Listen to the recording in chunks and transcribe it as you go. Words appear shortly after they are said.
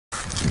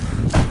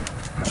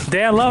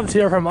Dan Love's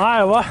here from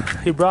Iowa.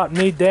 He brought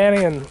me,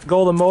 Danny, and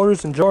Golden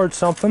Motors and George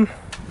something.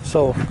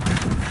 So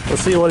we'll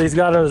see what he's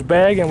got in his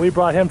bag, and we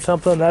brought him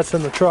something that's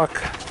in the truck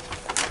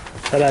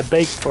that I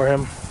baked for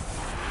him.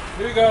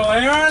 Here you go,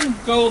 Aaron.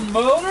 Golden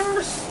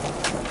Motors.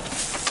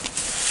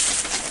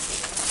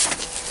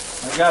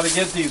 I got to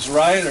get these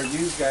right, or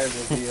these guys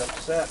will be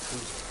upset.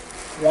 Cause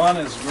one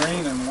is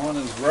green and one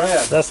is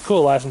red. That's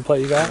cool license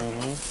plate you got.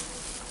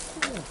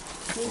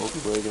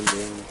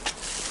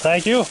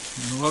 Thank you.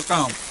 You're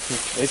welcome.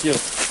 Thank you.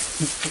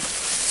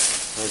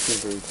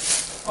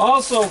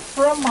 Also,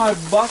 from my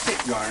bucket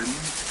garden,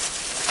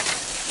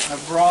 I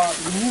brought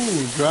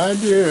John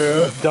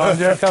Deere. John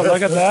Deere,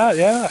 look at that,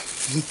 yeah.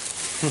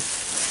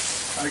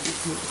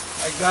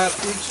 I got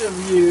each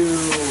of you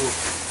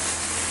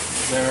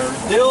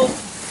their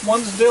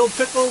one's dill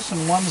pickles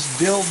and one's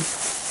dill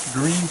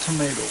green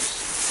tomatoes.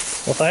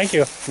 Well, thank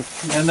you.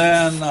 And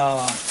then,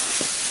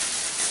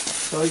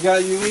 so I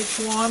got you each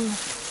one,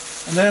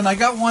 and then I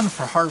got one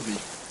for Harvey.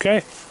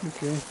 Okay.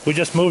 We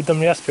just moved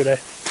them yesterday.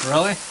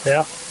 Really?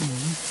 Yeah.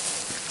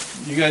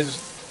 You guys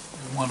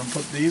want to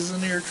put these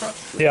in your truck?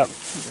 Yeah.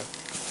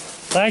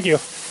 Thank you.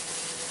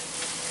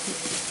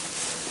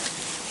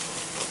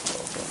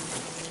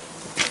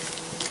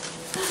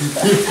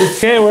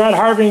 Okay, we're at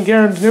Harvey and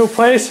Garen's new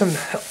place and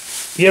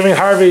giving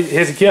Harvey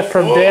his gift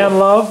from Dan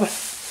Love.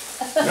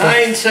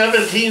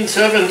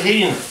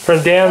 9/17/17.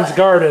 From Dan's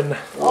garden.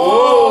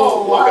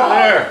 Oh, look at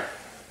there.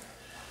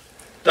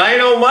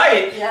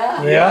 Dynamite.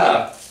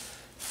 Yeah.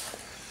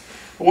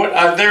 What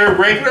are they,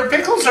 regular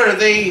pickles or are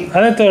they? I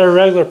think they're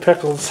regular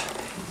pickles.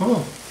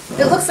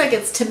 It looks like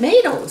it's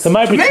tomatoes. It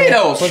might be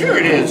Tomatoes, sure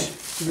it is.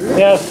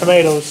 Yeah, it's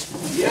tomatoes.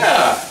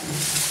 Yeah.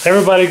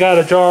 Everybody got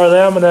a jar of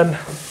them, and then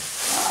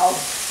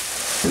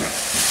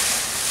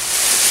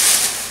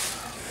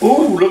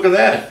Ooh, look at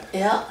that.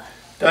 Yeah.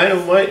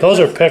 Dynamite. those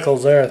are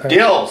pickles there, I think.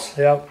 Dills.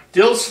 Yep.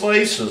 Dill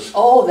slices.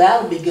 Oh,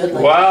 that would be good,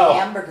 like Wow.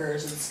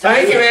 hamburgers and stuff.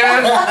 Thank you,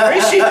 man.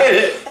 Appreciate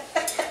it.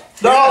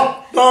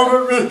 No,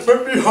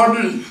 let me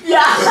honey.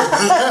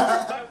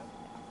 Yeah.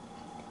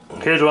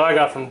 Here's what I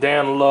got from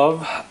Dan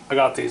Love. I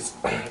got these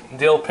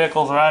dill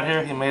pickles right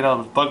here. He made out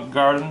of his bucket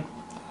garden.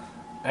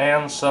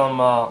 And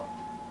some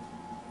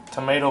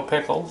tomato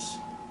pickles,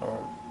 or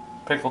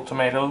pickled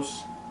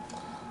tomatoes.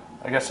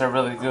 I guess they're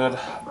really good.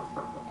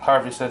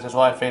 Harvey says his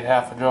wife ate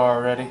half a jar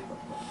already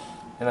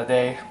in a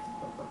day.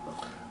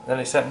 Then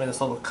he sent me this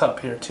little cup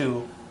here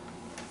too.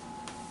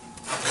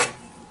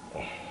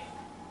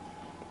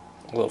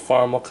 A little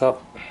Farmel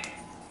cup.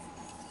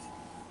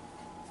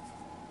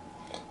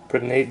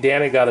 Pretty neat.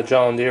 Danny got a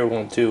John Deere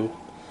one too,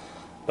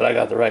 but I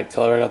got the right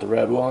color. I got the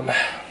red one.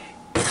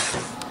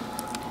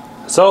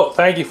 So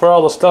thank you for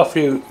all the stuff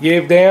you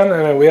gave Dan,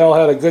 and we all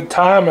had a good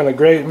time and a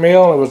great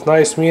meal. It was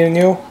nice meeting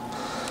you,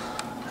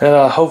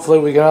 and hopefully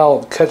we can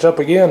all catch up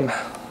again.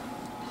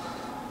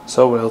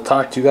 So we'll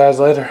talk to you guys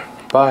later.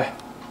 Bye.